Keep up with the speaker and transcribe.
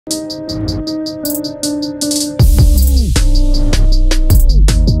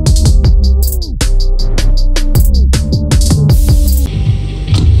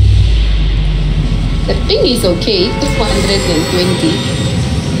is okay. 220.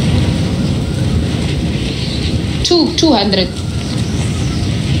 200.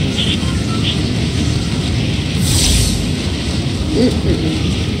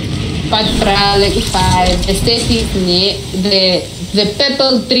 But like if the state is near the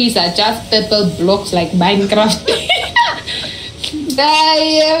purple trees are just purple blocks like Minecraft.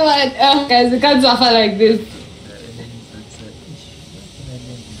 Yeah, but guys, we can't suffer like this.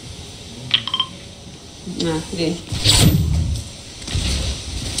 Yeah.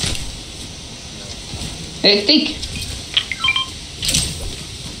 Hey, stick.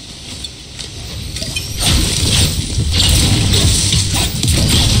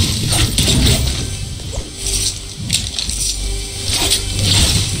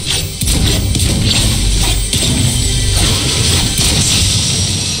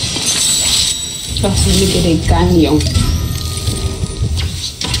 Oh, let me get a gun, young.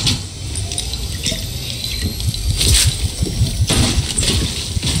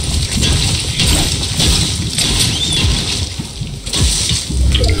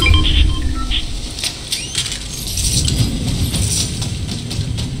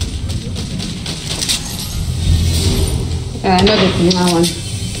 No, the Kuna one.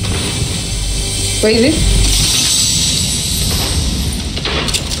 Where is it?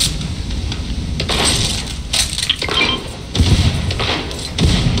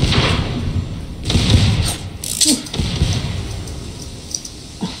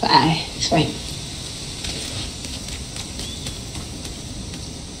 It's fine.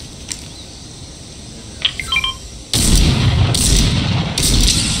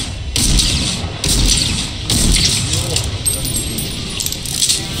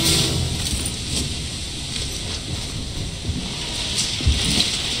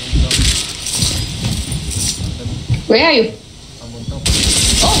 Where are you? I'm on top.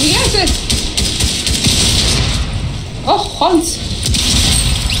 Oh, yes, it. Oh, Hans.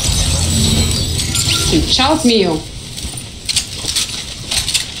 Shout me, yo.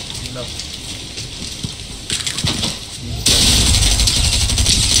 No.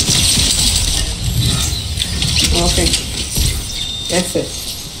 Okay. That's it.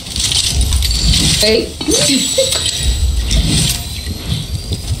 Hey.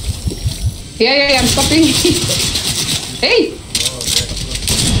 Yeah, I'm stopping. Hey.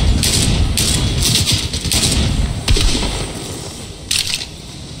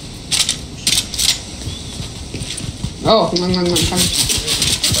 Oh, come.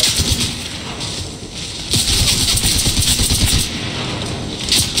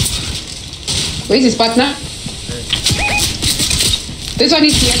 Where is his partner? This one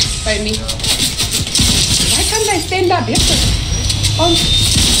is here by me. Why can't I stand up? Yes, sir. Oh.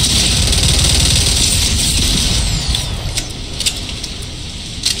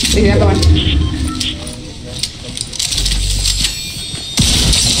 The other one.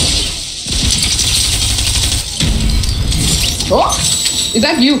 Oh, is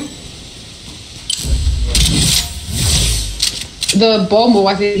that you? The bomb, or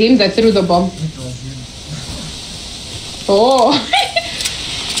was it him that threw the bomb? Oh.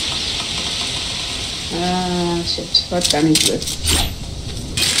 Shit. What gun is this?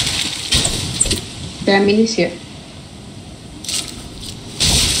 There are minis here.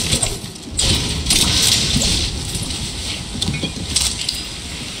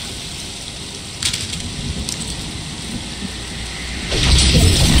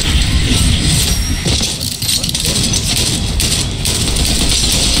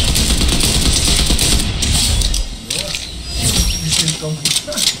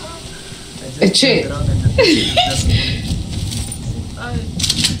 Che.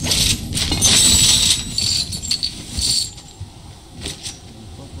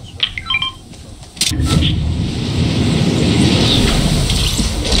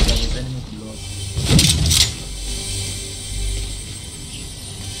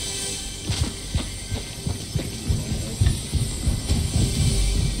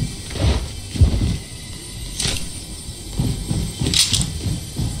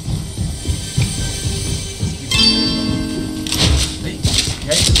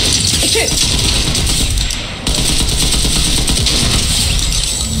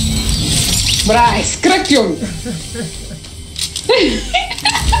 Bryce, crack jong.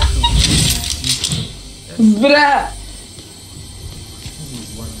 Bruh.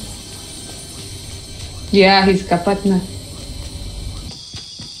 Yeah, he's kapat na.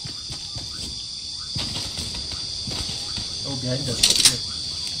 Oh, behind us.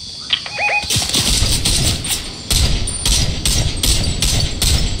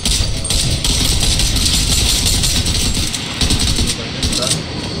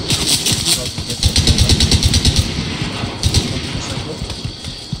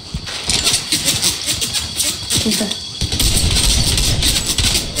 Okay.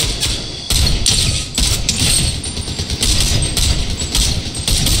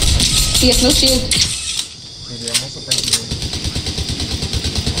 He has no shield. Okay, they are most of them below.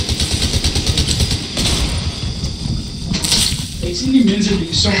 Ik zie die mensen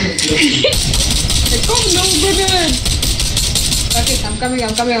die zo Come no, brother. Okay, I'm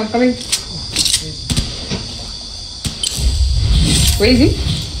coming. Where is he?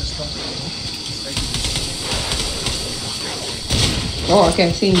 Just come. Oh, okay,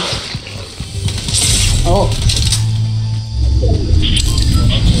 I see him. Oh.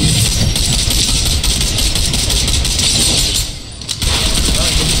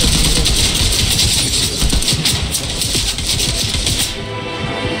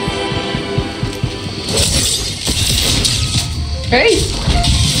 Hey!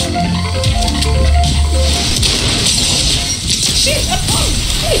 Shit!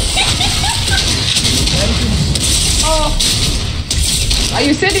 Oh!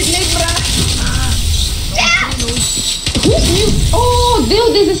 You said it late, bruh! Who's new? Oh,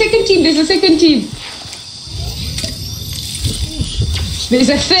 there's a second team. There's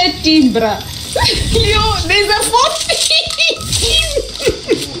a third team, bruh. Yo, there's a fourth team!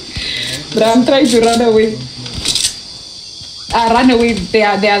 Bruh, I'm trying to run away. Run away. They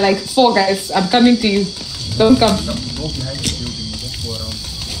are like 4 guys. I'm coming to you. Don't come. Go behind the building, don't go around.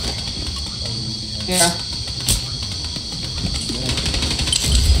 Yeah.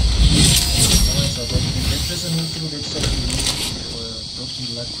 That person who threw that shot don't be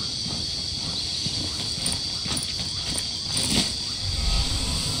lucky.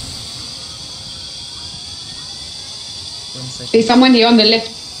 There's someone here on the left.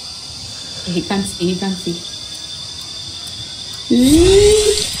 He can't see.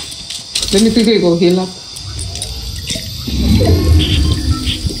 Let me quickly go heal up.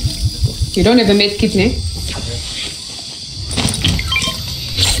 You don't have a med kit, eh?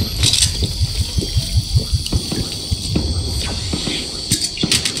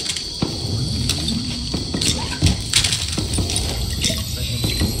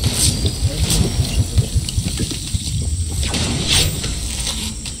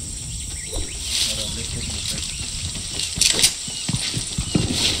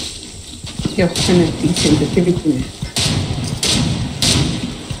 Yo, kind of sensitivity.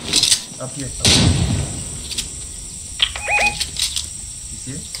 Up here. You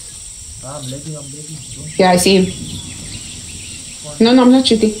see it? I'm lagging. Don't Yeah, I see him. No, I'm not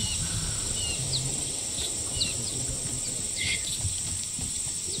shooting.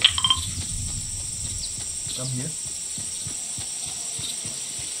 come here.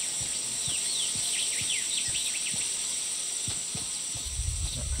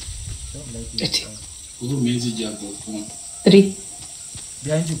 Don't like it. Hoeveel mensen die hebben gewoon? 3.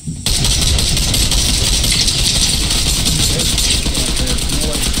 Behind you.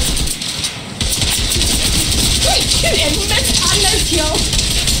 Alles, joh.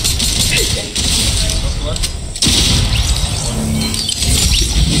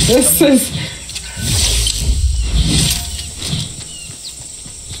 This is.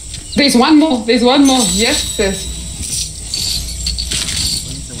 There's one more. Yes, sis.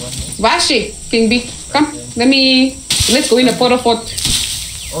 Vashi, KINGB, come. Let's go in the portal fort.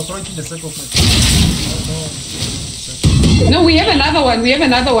 Oh, throw it in the circle first. Oh No, we have another one. no. Yeah,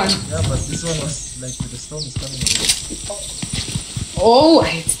 but this one was like the storm is coming away. Oh,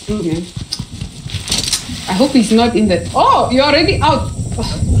 it's true, man. I hope he's not in the. Oh, you're already out.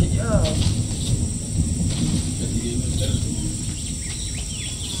 Yeah.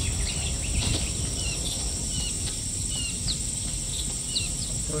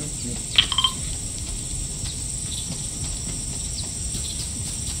 Throw it here.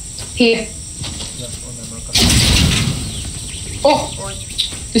 Here. Yeah, on the marker. Oh,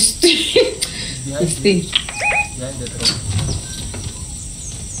 this thing. Behind This thing. Behind the drop.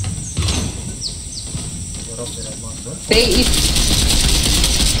 The rock that I marked, no? Say it. Two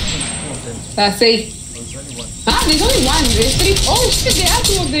of them. Say. Oh, it's only one. There's only one. There's 3. Oh shit, there are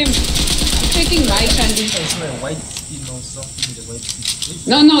 2 of them. I'm checking my candy. I saw a white skin or something with a white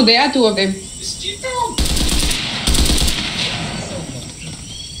skin. No, there are 2 of them.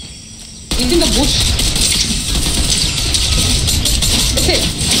 He's in the bush.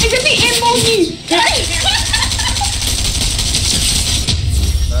 It's at the emoji. Nice.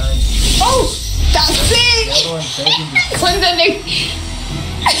 Oh, that's The it. other one begging this. When the next,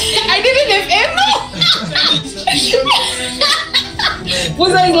 I didn't have ammo.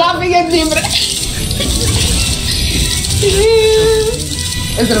 Was I laughing at him?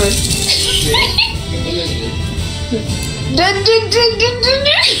 Otra vez.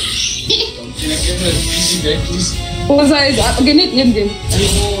 ek heb een visie wegkies. Hoe zou je dat? Oké, niet één game.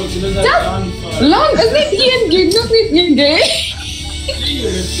 Oh, je bent daar aan van. Lang, het is niet één game, nog niet één game.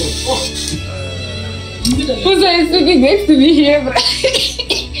 Hoe zou je sitting next to me here, bro?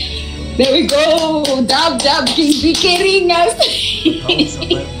 There we go. Dab, dab, KINGB carrying us.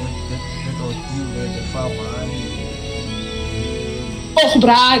 Oh,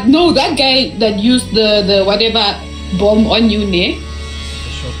 bruh. No, that guy that used the whatever bomb on you, ne?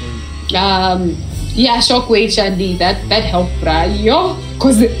 Yeah, shockwave Shadi. That helped, bruh. Yo,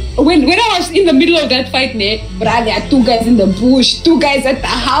 cause when I was in the middle of that fight, ne, bruh, there are 2 guys in the bush, 2 guys at the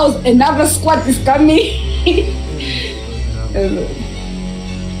house, another squad is coming.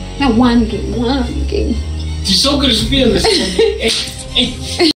 One game. Die soccer spelen.